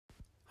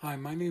Hi,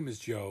 my name is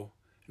Joe,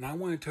 and I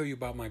want to tell you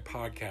about my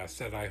podcast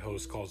that I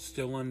host called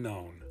Still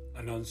Unknown,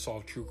 an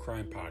unsolved true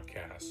crime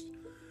podcast.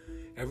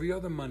 Every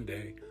other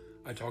Monday,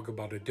 I talk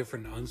about a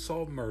different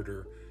unsolved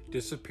murder,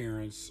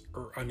 disappearance,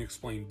 or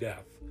unexplained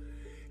death,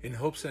 in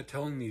hopes that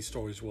telling these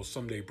stories will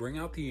someday bring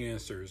out the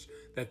answers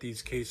that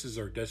these cases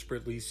are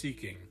desperately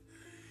seeking.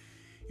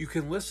 You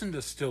can listen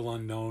to Still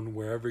Unknown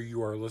wherever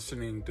you are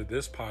listening to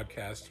this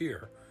podcast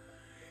here.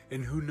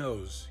 And who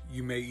knows,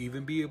 you may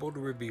even be able to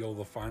reveal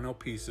the final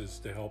pieces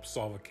to help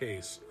solve a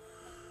case.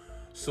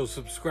 So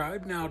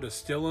subscribe now to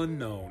Still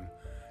Unknown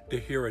to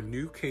hear a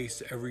new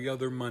case every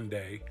other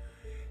Monday,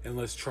 and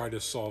let's try to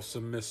solve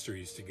some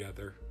mysteries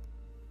together.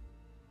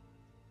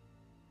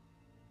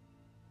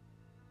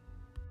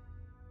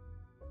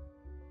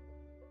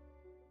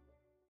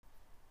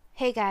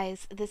 Hey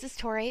guys, this is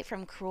Tori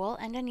from Cruel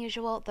and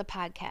Unusual, the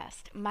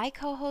podcast. My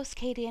co-host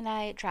Katie and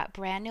I drop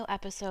brand new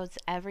episodes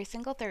every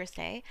single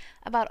Thursday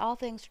about all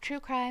things true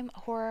crime,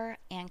 horror,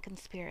 and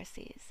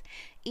conspiracies.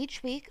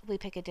 Each week, we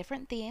pick a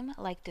different theme,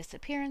 like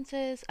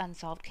disappearances,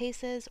 unsolved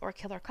cases, or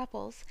killer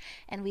couples,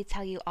 and we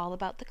tell you all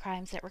about the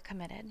crimes that were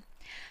committed.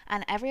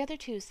 On every other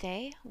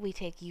Tuesday, we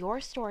take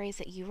your stories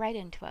that you write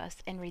into us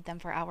and read them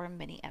for our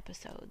mini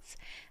episodes.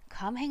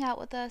 Come hang out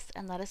with us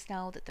and let us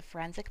know that the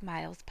Forensic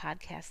Miles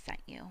podcast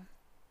sent you.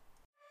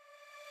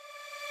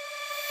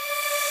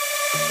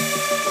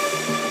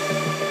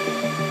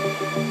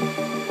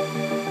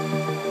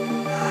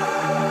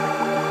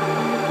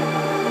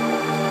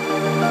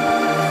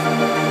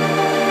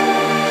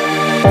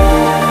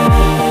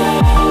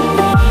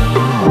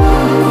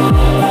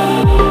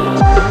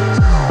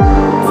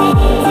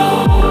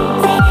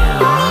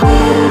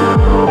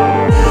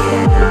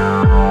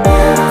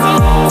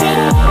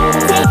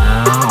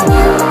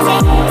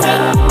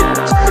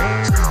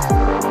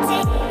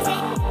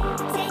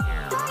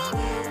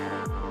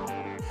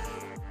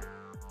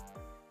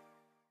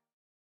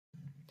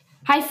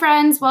 Hi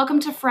friends, welcome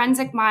to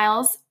Forensic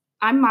Miles.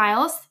 I'm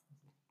Miles.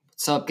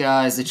 What's up,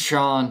 guys? It's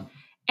Sean.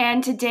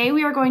 And today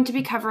we are going to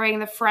be covering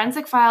the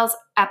Forensic Files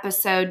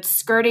episode,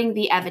 Skirting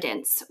the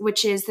Evidence,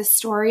 which is the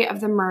story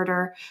of the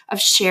murder of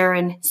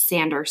Sharon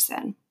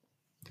Sanderson.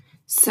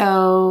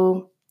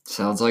 So...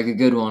 Sounds like a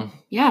good one.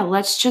 Yeah,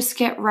 let's just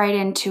get right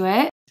into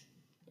it.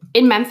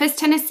 In Memphis,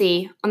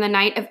 Tennessee, on the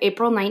night of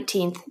April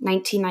 19th,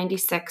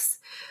 1996,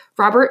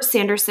 Robert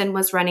Sanderson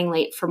was running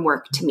late from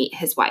work to meet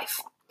his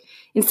wife.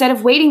 Instead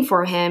of waiting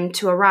for him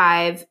to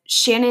arrive,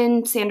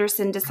 Shannon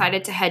Sanderson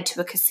decided to head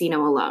to a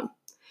casino alone.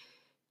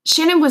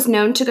 Shannon was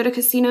known to go to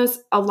casinos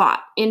a lot.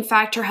 In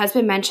fact, her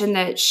husband mentioned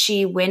that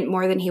she went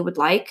more than he would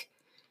like.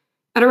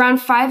 At around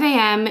 5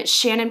 a.m.,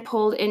 Shannon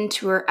pulled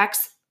into her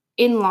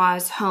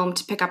ex-in-law's home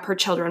to pick up her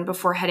children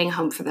before heading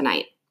home for the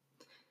night.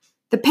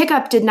 The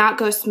pickup did not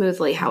go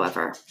smoothly,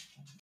 however.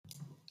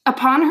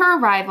 Upon her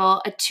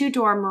arrival, a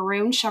two-door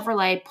maroon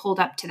Chevrolet pulled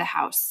up to the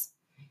house.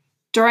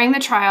 During the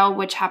trial,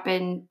 which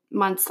happened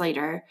months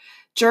later,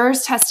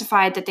 jurors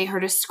testified that they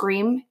heard a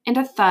scream and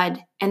a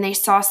thud, and they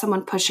saw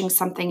someone pushing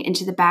something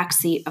into the back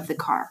seat of the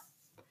car.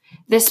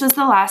 This was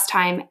the last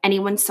time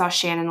anyone saw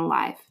Shannon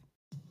alive.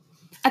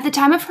 At the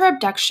time of her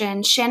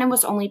abduction, Shannon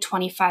was only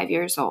 25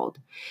 years old.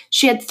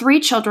 She had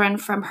 3 children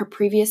from her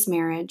previous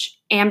marriage,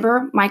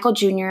 Amber, Michael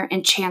Jr.,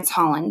 and Chance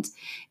Holland,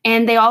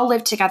 and they all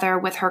lived together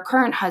with her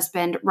current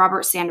husband,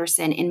 Robert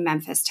Sanderson, in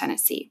Memphis,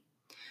 Tennessee.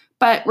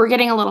 But we're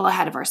getting a little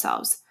ahead of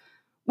ourselves.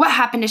 What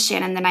happened to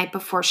Shannon the night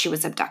before she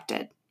was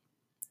abducted?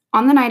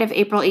 On the night of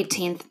April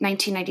 18th,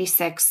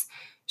 1996,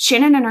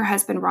 Shannon and her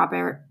husband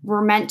Robert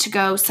were meant to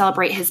go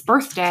celebrate his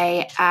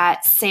birthday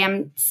at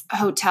Samstown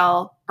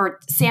Hotel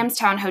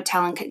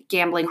and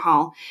Gambling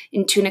Hall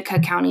in Tunica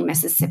County,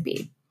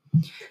 Mississippi.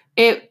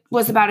 It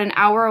was about an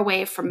hour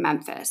away from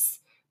Memphis,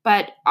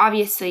 but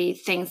obviously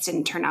things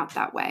didn't turn out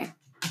that way.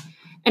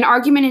 An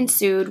argument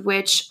ensued,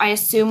 which I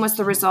assume was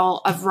the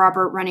result of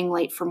Robert running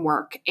late from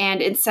work,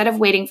 and instead of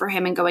waiting for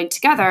him and going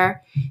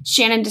together,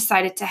 Shannon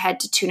decided to head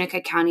to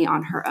Tunica County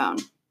on her own.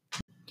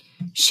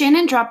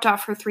 Shannon dropped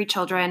off her 3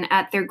 children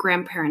at their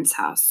grandparents'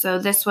 house, so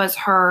this was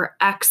her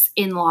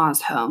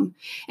ex-in-law's home,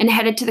 and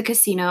headed to the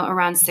casino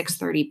around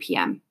 6:30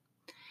 p.m.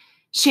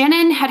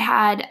 Shannon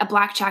had a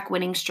blackjack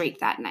winning streak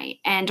that night,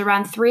 and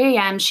around 3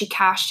 a.m. she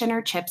cashed in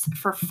her chips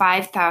for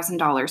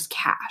 $5,000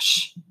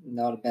 cash.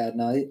 Not a bad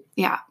night.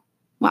 Yeah.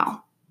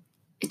 Well,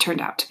 it turned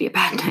out to be a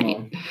bad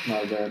night.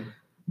 No,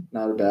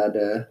 not a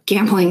bad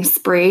gambling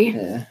spree.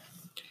 Yeah.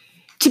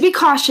 To be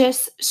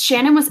cautious,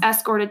 Shannon was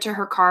escorted to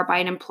her car by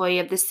an employee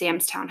of the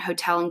Samstown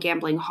Hotel and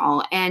Gambling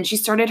Hall, and she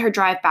started her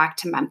drive back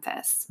to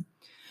Memphis.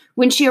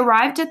 When she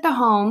arrived at the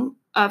home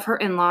of her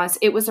in-laws,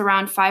 it was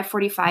around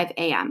 5:45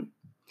 a.m.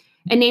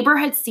 A neighbor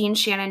had seen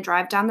Shannon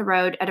drive down the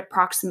road at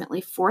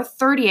approximately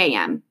 4:30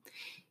 a.m.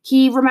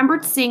 He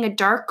remembered seeing a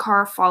dark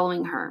car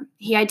following her.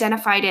 He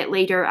identified it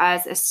later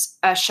as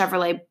a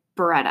Chevrolet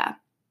Beretta.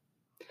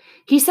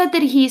 He said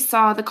that he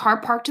saw the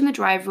car parked in the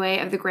driveway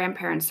of the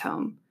grandparents'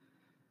 home.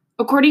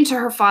 According to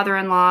her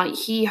father-in-law,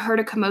 he heard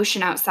a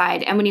commotion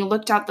outside, and when he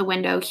looked out the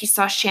window, he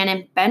saw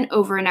Shannon bent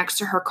over next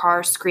to her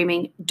car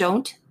screaming,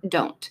 "Don't,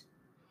 don't."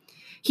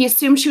 He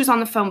assumed she was on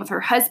the phone with her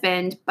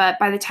husband, but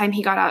by the time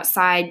he got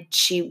outside,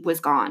 she was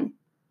gone.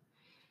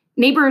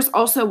 Neighbors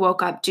also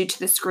woke up due to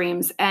the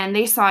screams, and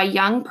they saw a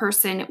young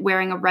person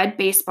wearing a red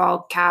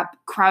baseball cap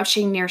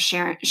crouching near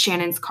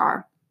Shannon's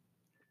car.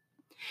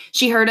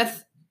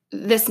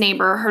 This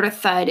neighbor heard a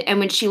thud, and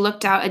when she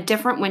looked out a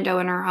different window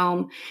in her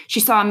home, she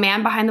saw a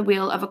man behind the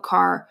wheel of a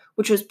car,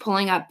 which was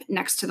pulling up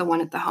next to the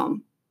one at the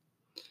home.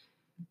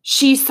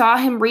 She saw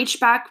him reach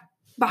back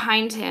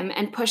behind him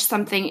and push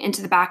something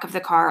into the back of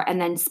the car and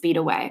then speed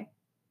away.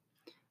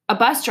 A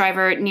bus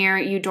driver near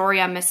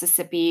Eudora,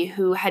 Mississippi,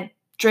 who had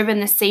driven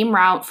the same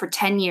route for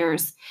 10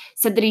 years,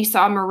 said that he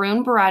saw a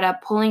maroon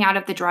Beretta pulling out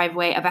of the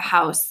driveway of a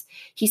house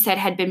he said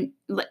had been,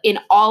 in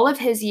all of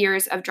his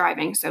years of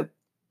driving, so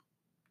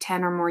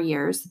 10 or more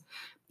years,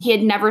 he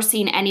had never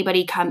seen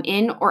anybody come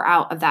in or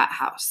out of that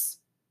house.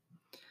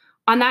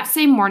 On that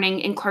same morning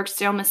in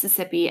Clarksdale,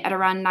 Mississippi, at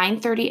around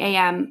 9:30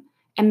 a.m.,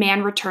 a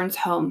man returns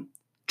home,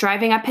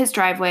 driving up his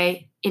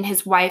driveway in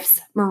his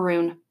wife's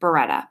maroon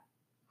Beretta.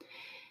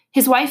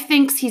 His wife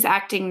thinks he's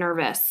acting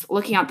nervous,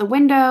 looking out the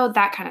window,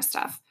 that kind of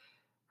stuff.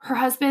 Her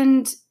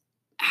husband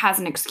has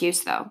an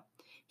excuse, though.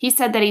 He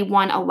said that he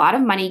won a lot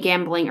of money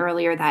gambling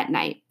earlier that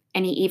night,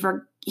 and he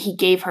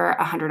gave her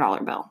a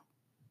 $100 bill.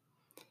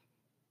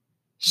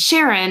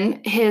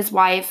 Sharon, his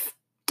wife,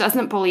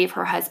 doesn't believe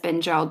her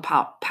husband, Gerald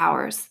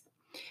Powers.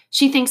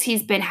 She thinks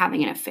he's been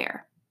having an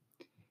affair.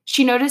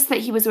 She noticed that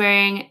he was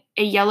wearing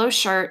a yellow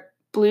shirt,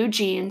 blue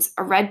jeans,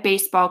 a red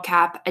baseball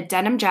cap, a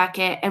denim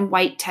jacket, and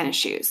white tennis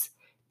shoes,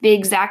 the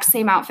exact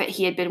same outfit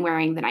he had been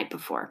wearing the night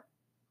before.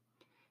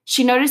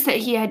 She noticed that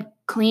he had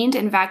cleaned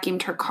and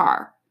vacuumed her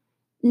car.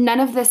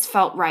 None of this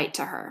felt right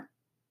to her.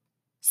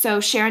 So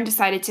Sharon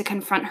decided to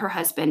confront her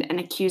husband and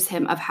accuse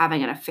him of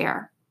having an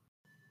affair.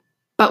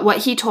 But what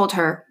he told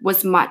her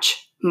was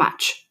much,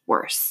 much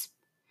worse.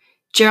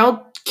 Gerald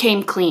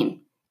came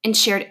clean and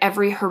shared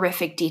every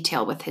horrific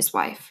detail with his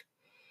wife.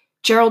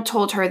 Gerald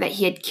told her that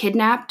he had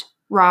kidnapped,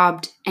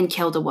 robbed, and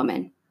killed a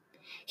woman.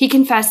 He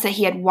confessed that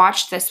he had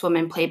watched this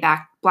woman play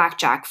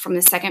blackjack from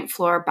the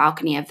second-floor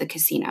balcony of the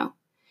casino.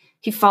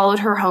 He followed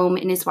her home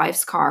in his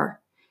wife's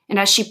car, and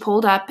as she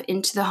pulled up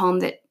into the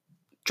home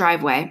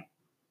driveway,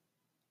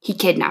 he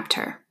kidnapped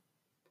her.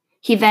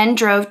 He then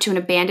drove to an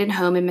abandoned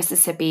home in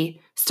Mississippi,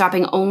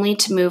 stopping only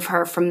to move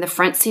her from the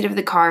front seat of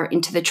the car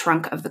into the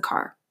trunk of the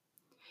car.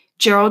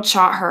 Gerald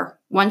shot her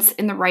once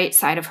in the right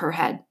side of her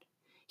head.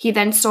 He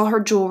then stole her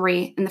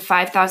jewelry and the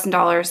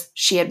 $5,000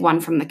 she had won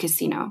from the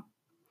casino.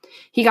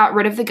 He got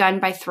rid of the gun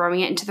by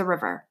throwing it into the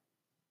river.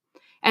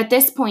 At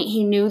this point,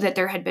 he knew that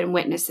there had been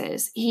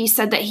witnesses. He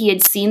said that he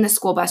had seen the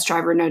school bus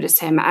driver notice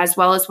him, as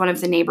well as one of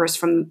the neighbors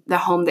from the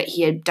home that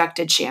he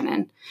abducted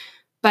Shannon.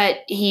 But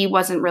he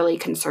wasn't really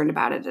concerned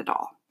about it at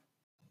all.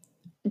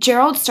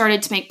 Gerald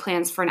started to make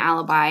plans for an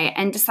alibi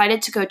and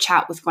decided to go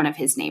chat with one of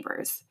his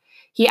neighbors.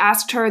 He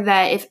asked her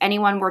that if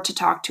anyone were to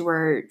talk to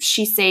her,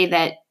 she say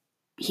that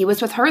he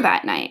was with her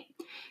that night.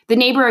 The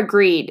neighbor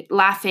agreed,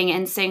 laughing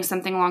and saying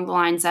something along the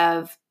lines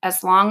of,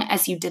 "As long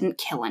as you didn't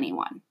kill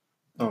anyone."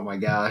 Oh my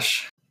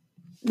gosh.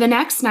 The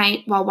next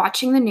night, while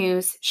watching the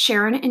news,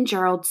 Sharon and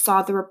Gerald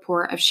saw the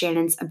report of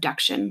Shannon's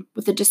abduction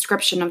with a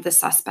description of the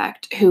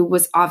suspect, who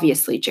was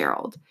obviously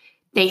Gerald.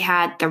 They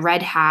had the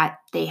red hat,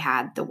 they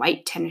had the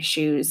white tennis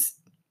shoes.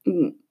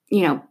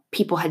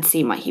 People had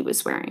seen what he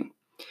was wearing.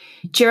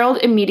 Gerald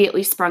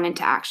immediately sprung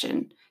into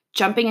action,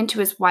 jumping into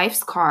his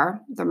wife's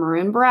car, the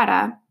maroon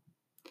Beretta,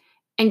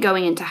 and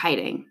going into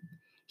hiding.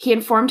 He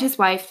informed his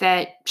wife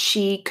that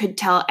she could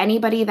tell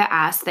anybody that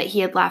asked that he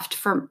had left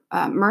for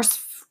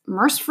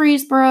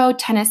Murfreesboro,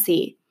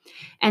 Tennessee,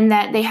 and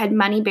that they had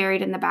money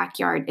buried in the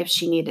backyard if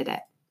she needed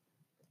it.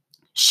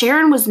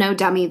 Sharon was no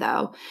dummy,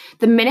 though.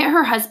 The minute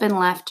her husband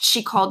left,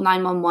 she called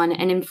 911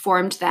 and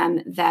informed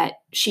them that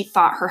she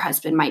thought her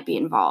husband might be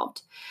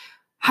involved.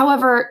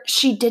 However,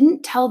 she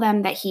didn't tell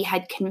them that he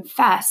had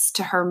confessed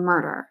to her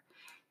murder.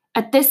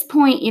 At this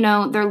point,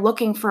 they're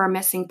looking for a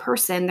missing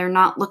person. They're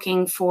not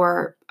looking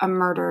for a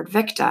murdered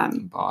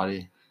victim.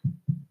 Body.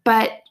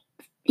 But,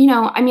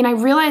 I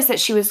realized that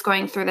she was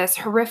going through this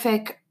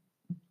horrific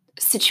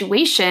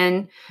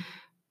situation,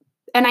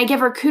 and I give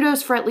her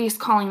kudos for at least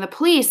calling the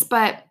police,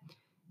 but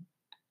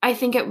I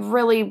think it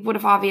really would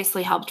have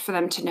obviously helped for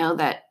them to know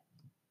that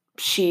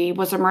she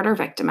was a murder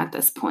victim at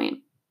this point.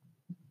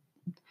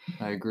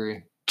 I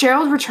agree.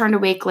 Gerald returned a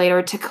week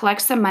later to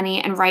collect some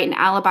money and write an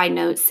alibi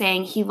note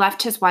saying he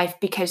left his wife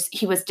because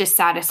he was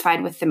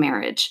dissatisfied with the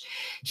marriage.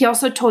 He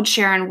also told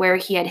Sharon where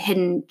he had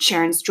hidden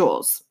Shannon's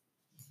jewels.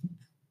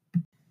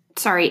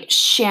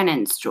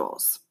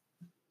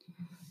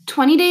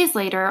 20 days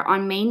later,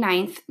 on May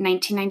 9th,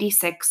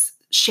 1996,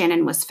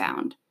 Shannon was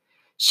found.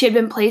 She had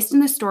been placed in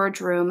the storage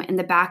room in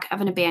the back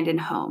of an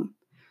abandoned home.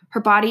 Her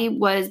body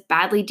was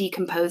badly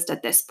decomposed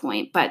at this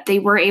point, but they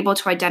were able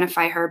to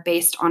identify her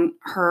based on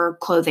her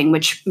clothing,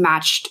 which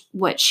matched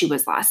what she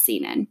was last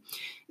seen in.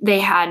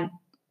 They had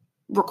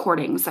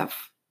recordings of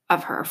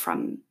her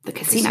from the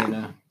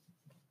casino.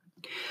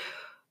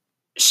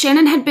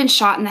 Shannon had been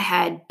shot in the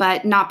head,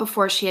 but not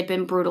before she had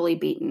been brutally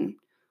beaten.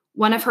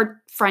 One of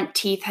her front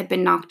teeth had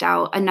been knocked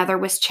out, another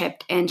was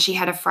chipped, and she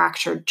had a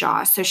fractured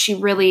jaw. So she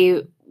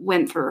really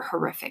went through a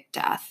horrific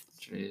death.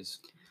 Jeez.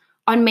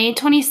 On May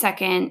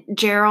 22nd,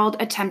 Gerald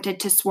attempted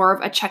to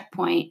swerve a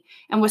checkpoint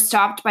and was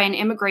stopped by an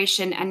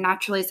Immigration and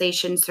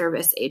Naturalization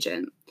Service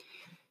agent.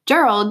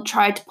 Gerald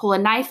tried to pull a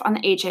knife on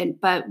the agent,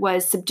 but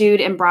was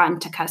subdued and brought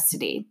into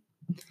custody.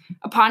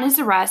 Upon his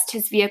arrest,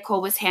 his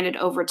vehicle was handed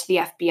over to the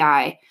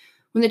FBI.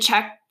 When they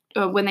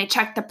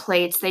checked the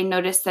plates, they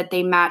noticed that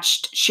they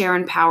matched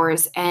Sharon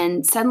Powers,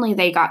 and suddenly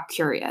they got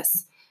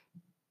curious.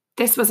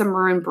 This was a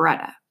maroon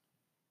Beretta.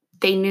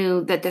 They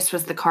knew that this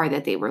was the car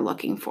that they were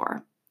looking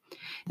for.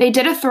 They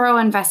did a thorough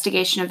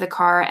investigation of the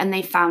car, and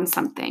they found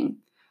something.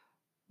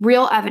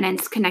 Real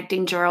evidence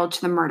connecting Gerald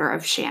to the murder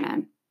of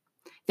Shannon.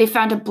 They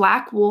found a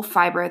black wool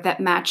fiber that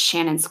matched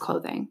Shannon's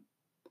clothing.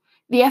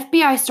 The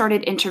FBI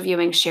started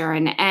interviewing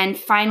Sharon, and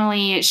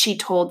finally she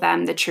told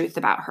them the truth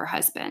about her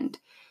husband.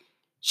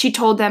 She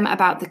told them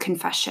about the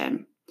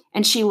confession,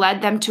 and she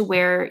led them to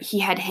where he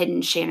had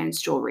hidden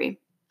Shannon's jewelry.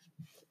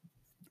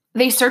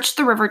 They searched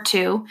the river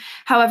too.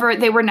 However,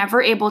 they were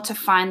never able to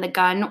find the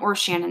gun or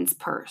Shannon's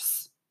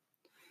purse.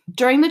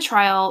 During the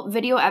trial,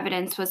 video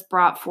evidence was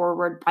brought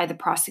forward by the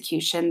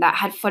prosecution that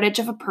had footage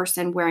of a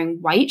person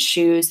wearing white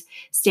shoes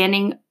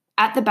standing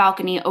at the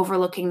balcony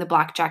overlooking the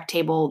blackjack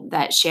table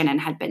that Shannon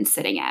had been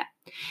sitting at.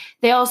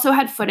 They also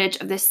had footage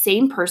of the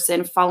same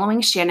person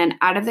following Shannon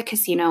out of the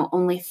casino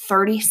only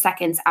 30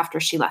 seconds after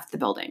she left the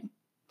building.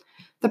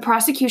 The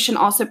prosecution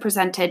also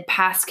presented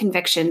past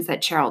convictions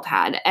that Gerald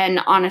had,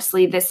 and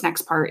honestly, this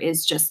next part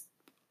is just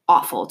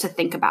awful to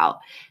think about,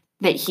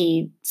 that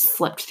he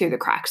slipped through the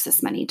cracks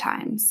this many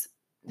times.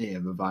 Yeah,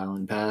 but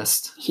violent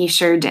past. He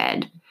sure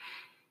did.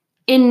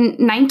 In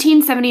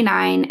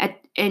 1979,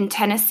 in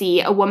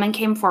Tennessee, a woman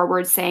came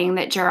forward saying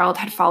that Gerald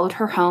had followed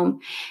her home,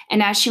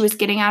 and as she was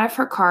getting out of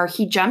her car,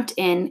 he jumped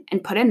in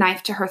and put a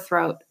knife to her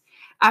throat.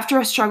 After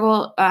a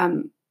struggle,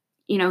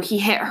 he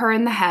hit her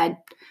in the head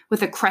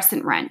with a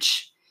crescent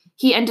wrench.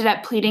 He ended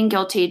up pleading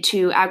guilty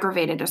to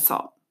aggravated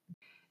assault.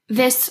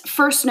 This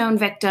first known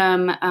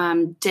victim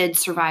did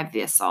survive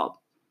the assault.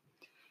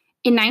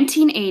 In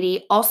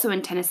 1980, also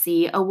in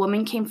Tennessee, a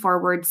woman came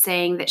forward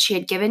saying that she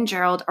had given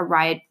Gerald a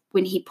ride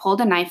when he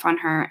pulled a knife on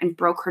her and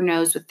broke her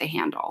nose with the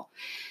handle.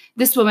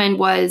 This woman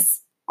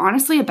was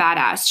honestly a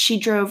badass. She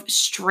drove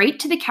straight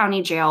to the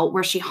county jail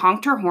where she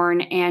honked her horn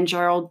and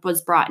Gerald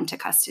was brought into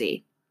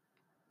custody.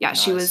 Yeah,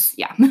 nice. She was.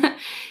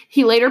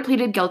 He later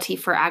pleaded guilty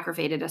for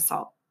aggravated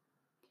assault.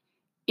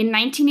 In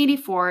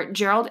 1984,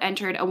 Gerald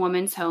entered a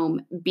woman's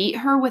home, beat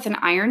her with an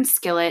iron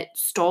skillet,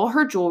 stole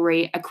her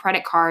jewelry, a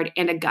credit card,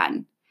 and a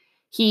gun.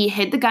 He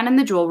hid the gun in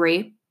the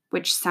jewelry,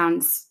 which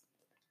sounds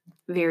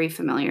very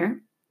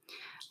familiar,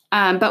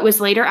 but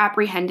was later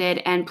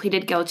apprehended and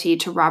pleaded guilty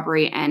to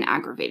robbery and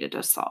aggravated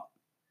assault.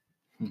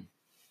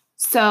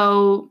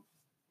 So,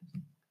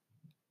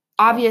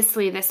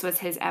 obviously, this was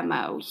his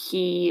MO.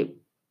 He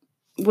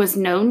was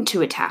known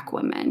to attack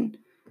women.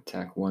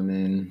 Attack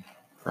women,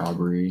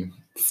 robbery.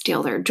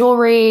 Steal their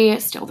jewelry,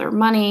 steal their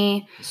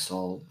money.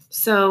 Assault.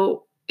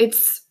 So,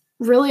 it's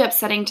really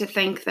upsetting to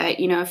think that,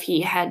 if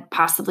he had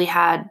possibly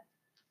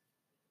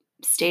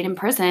stayed in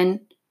prison,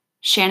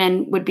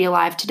 Shannon would be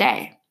alive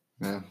today.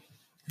 Yeah.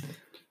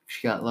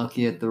 She got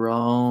lucky at the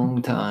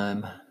wrong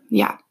time.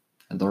 Yeah.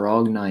 At the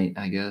wrong night,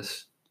 I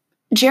guess.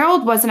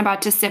 Gerald wasn't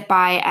about to sit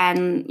by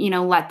and,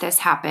 let this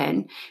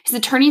happen. His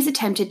attorneys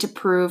attempted to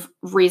prove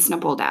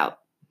reasonable doubt.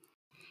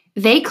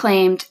 They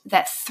claimed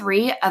that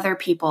 3 other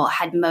people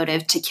had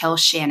motive to kill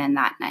Shannon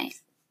that night.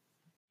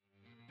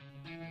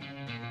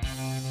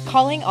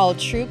 Calling all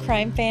true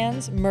crime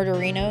fans,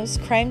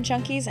 murderinos, crime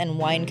junkies, and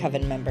Wine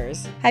Coven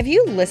members. Have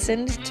you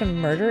listened to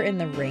Murder in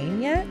the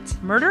Rain yet?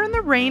 Murder in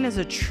the Rain is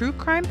a true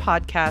crime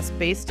podcast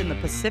based in the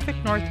Pacific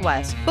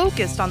Northwest,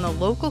 focused on the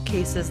local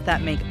cases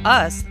that make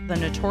us the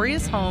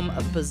notorious home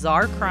of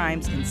bizarre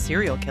crimes and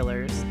serial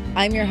killers.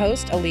 I'm your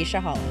host,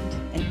 Alicia Holland.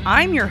 And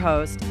I'm your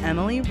host,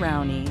 Emily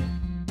Rowney.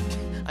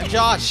 I'm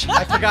Josh.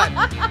 I forgot.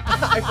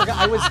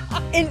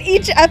 In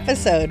each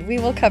episode, we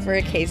will cover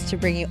a case to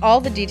bring you all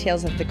the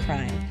details of the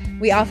crime.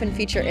 We often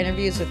feature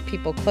interviews with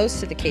people close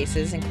to the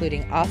cases,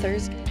 including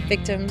authors,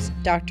 victims,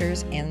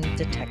 doctors, and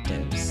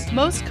detectives.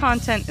 Most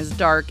content is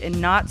dark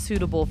and not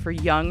suitable for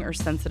young or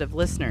sensitive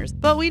listeners,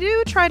 but we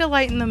do try to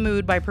lighten the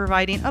mood by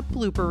providing a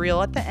blooper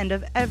reel at the end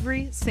of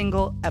every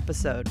single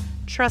episode.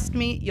 Trust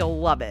me, you'll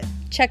love it.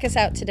 Check us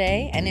out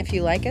today, and if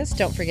you like us,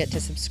 don't forget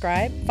to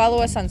subscribe, follow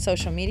us on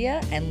social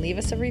media, and leave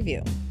us a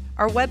review.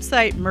 Our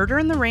website,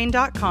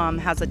 murderintherain.com,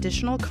 has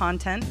additional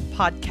content,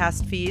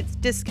 podcast feeds,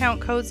 discount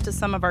codes to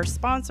some of our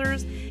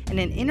sponsors, and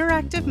an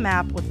interactive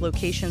map with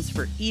locations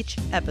for each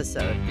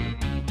episode.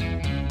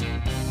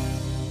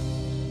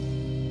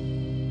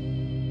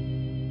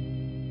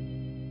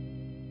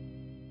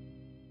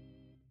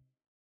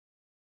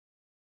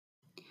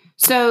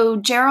 So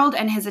Gerald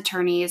and his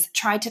attorneys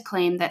tried to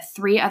claim that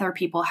 3 other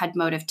people had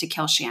motive to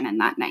kill Shannon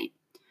that night.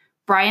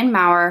 Brian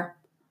Maurer,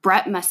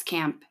 Brett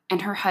Muskamp,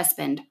 and her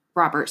husband,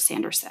 Robert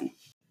Sanderson.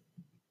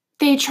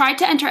 They tried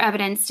to enter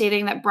evidence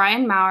stating that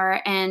Brian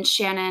Maurer and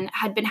Shannon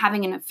had been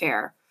having an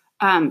affair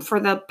for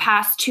the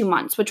past 2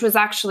 months, which was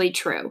actually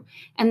true.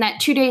 And that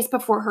 2 days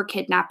before her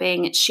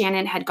kidnapping,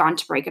 Shannon had gone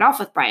to break it off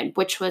with Brian,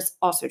 which was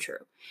also true.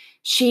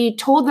 She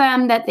told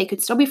them that they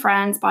could still be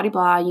friends, blah,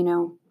 blah, you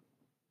know,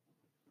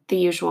 the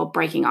usual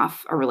breaking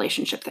off a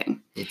relationship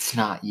thing. It's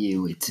not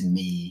you, it's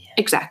me.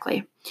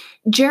 Exactly.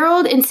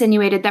 Gerald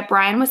insinuated that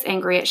Brian was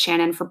angry at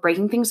Shannon for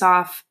breaking things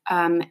off,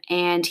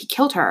 and he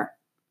killed her.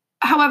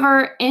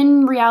 However,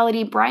 in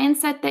reality, Brian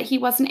said that he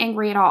wasn't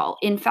angry at all.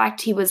 In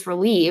fact, he was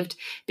relieved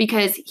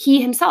because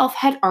he himself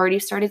had already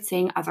started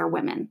seeing other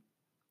women.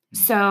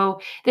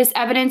 So this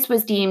evidence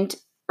was deemed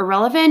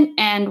irrelevant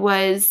and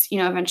was,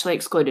 eventually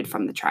excluded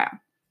from the trial.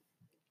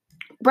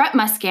 Brett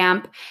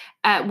Muskamp,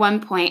 at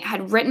one point,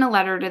 had written a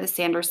letter to the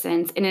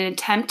Sandersons in an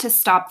attempt to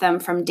stop them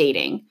from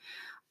dating.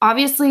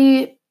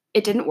 Obviously,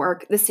 it didn't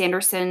work. The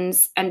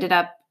Sandersons ended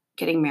up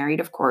getting married,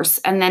 of course,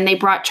 and then they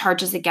brought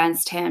charges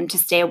against him to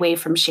stay away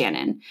from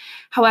Shannon.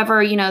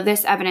 However,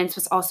 this evidence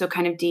was also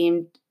kind of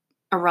deemed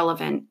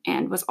irrelevant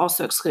and was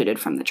also excluded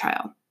from the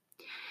trial.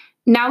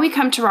 Now we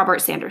come to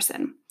Robert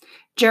Sanderson.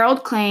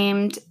 Gerald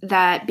claimed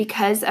that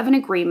because of an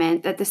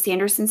agreement that the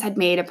Sandersons had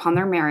made upon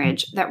their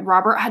marriage, that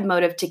Robert had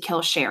motive to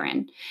kill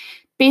Sharon.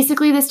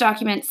 Basically, this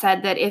document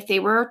said that if they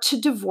were to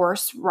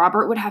divorce,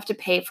 Robert would have to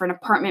pay for an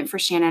apartment for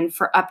Shannon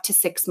for up to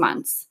 6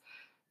 months.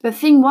 The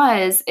thing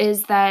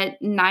is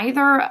that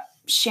neither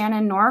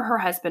Shannon nor her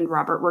husband,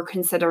 Robert, were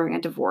considering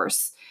a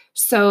divorce.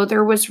 So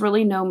there was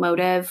really no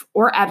motive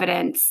or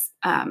evidence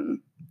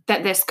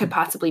that this could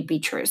possibly be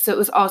true. So it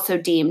was also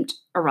deemed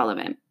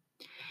irrelevant.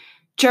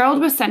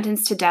 Gerald was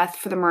sentenced to death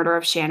for the murder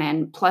of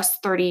Shannon, plus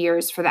 30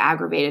 years for the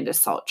aggravated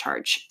assault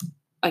charge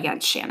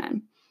against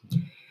Shannon.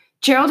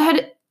 Gerald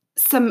had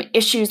some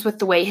issues with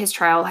the way his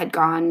trial had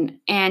gone,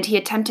 and he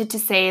attempted to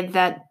say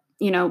that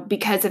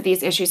because of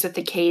these issues with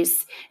the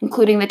case,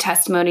 including the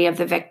testimony of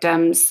the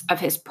victims of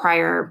his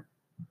prior,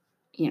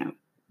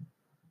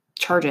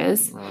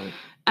 charges,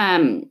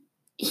 Right.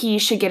 He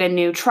should get a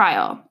new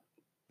trial.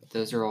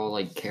 Those are all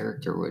like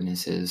character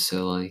witnesses,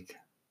 so like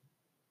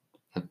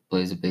that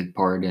plays a big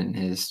part in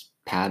his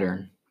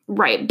pattern.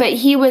 Right. But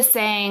he was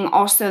saying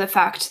also the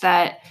fact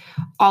that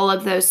all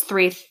of those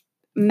three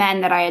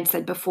men that I had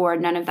said before,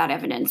 none of that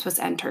evidence was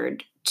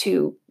entered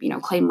to,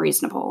 claim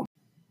reasonable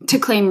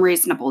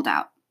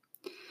doubt.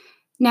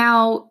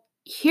 Now,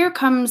 here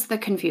comes the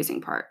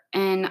confusing part.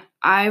 And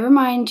I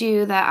remind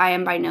you that I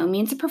am by no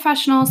means a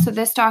professional, so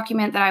this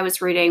document that I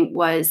was reading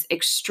was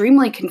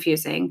extremely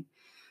confusing.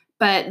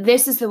 But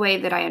this is the way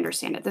that I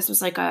understand it. This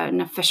was like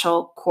an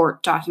official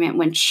court document,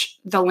 which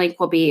the link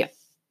will be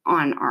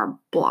on our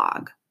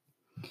blog.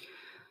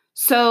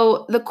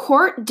 So the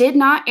court did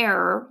not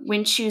err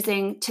when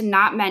choosing to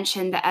not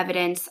mention the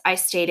evidence I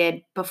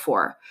stated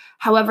before.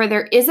 However,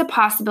 there is a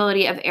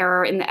possibility of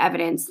error in the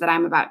evidence that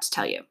I'm about to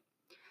tell you.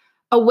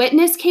 A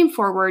witness came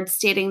forward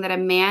stating that a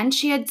man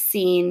she had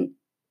seen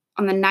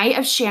on the night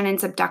of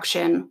Shannon's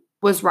abduction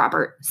was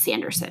Robert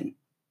Sanderson.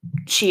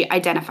 She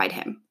identified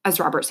him as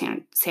Robert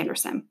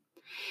Sanderson.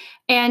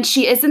 And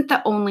she isn't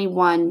the only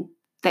one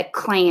that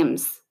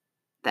claims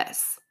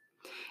this.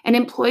 An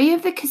employee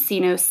of the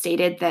casino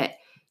stated that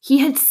he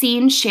had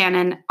seen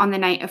Shannon on the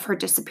night of her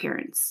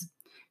disappearance.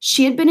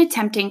 She had been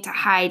attempting to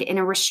hide in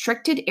a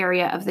restricted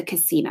area of the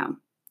casino.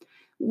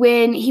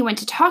 When he went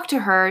to talk to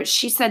her,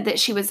 she said that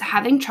she was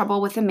having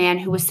trouble with a man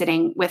who was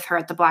sitting with her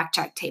at the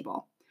blackjack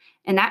table.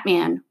 And that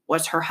man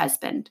was her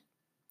husband.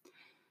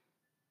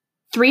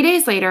 3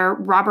 days later,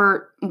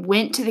 Robert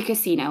went to the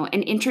casino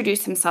and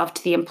introduced himself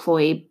to the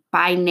employee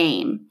by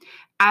name,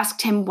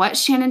 asked him what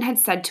Shannon had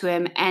said to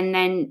him, and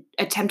then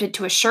attempted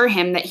to assure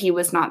him that he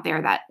was not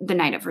there the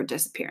night of her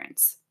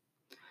disappearance.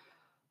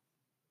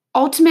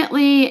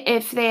 Ultimately,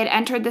 if they had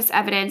entered this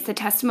evidence, the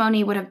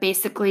testimony would have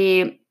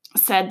basically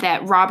said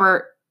that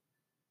Robert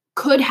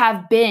could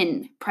have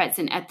been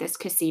present at this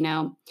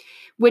casino,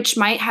 which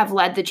might have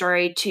led the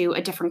jury to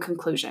a different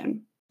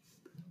conclusion.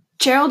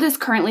 Gerald is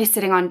currently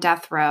sitting on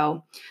death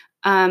row.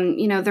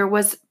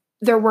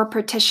 There were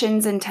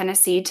petitions in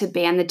Tennessee to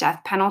ban the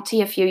death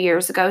penalty a few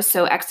years ago,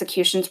 so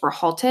executions were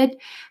halted.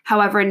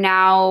 However,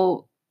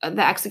 now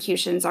the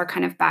executions are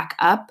kind of back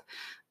up.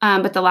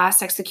 But the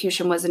last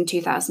execution was in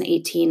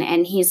 2018,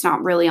 and he's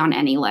not really on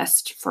any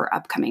list for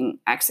upcoming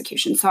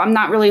executions. So I'm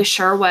not really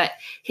sure what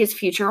his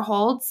future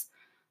holds.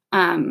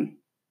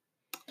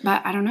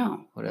 But I don't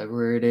know.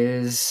 Whatever it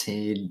is,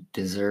 he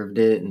deserved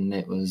it, and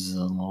it was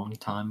a long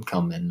time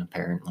coming,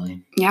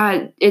 apparently.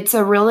 Yeah, it's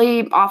a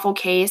really awful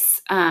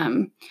case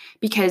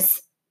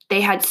because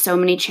they had so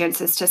many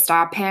chances to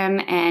stop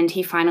him, and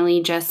he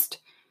finally just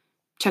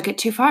took it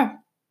too far.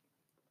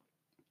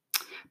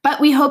 But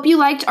we hope you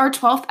liked our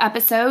 12th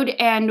episode,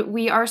 and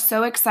we are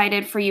so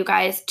excited for you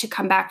guys to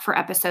come back for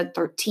episode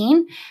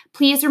 13.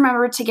 Please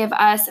remember to give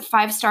us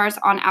 5 stars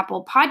on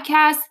Apple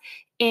Podcasts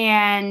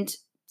and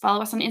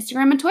follow us on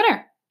Instagram and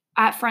Twitter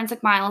at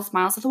Forensic Miles,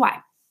 Miles with a Y.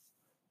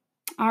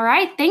 All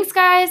right. Thanks,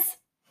 guys.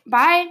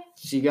 Bye.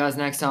 See you guys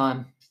next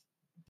time.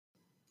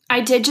 I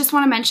did just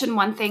want to mention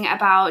one thing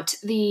about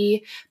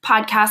the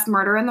podcast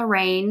Murder in the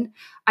Rain.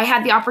 I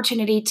had the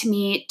opportunity to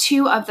meet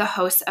two of the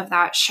hosts of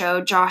that show,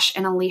 Josh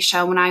and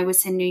Alicia, when I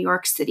was in New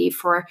York City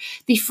for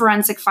the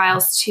Forensic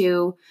Files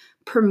 2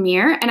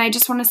 premiere. And I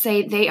just want to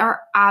say they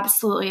are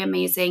absolutely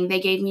amazing. They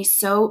gave me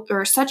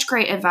such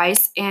great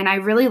advice, and I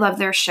really love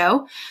their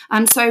show.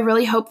 So I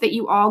really hope that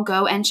you all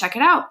go and check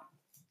it out.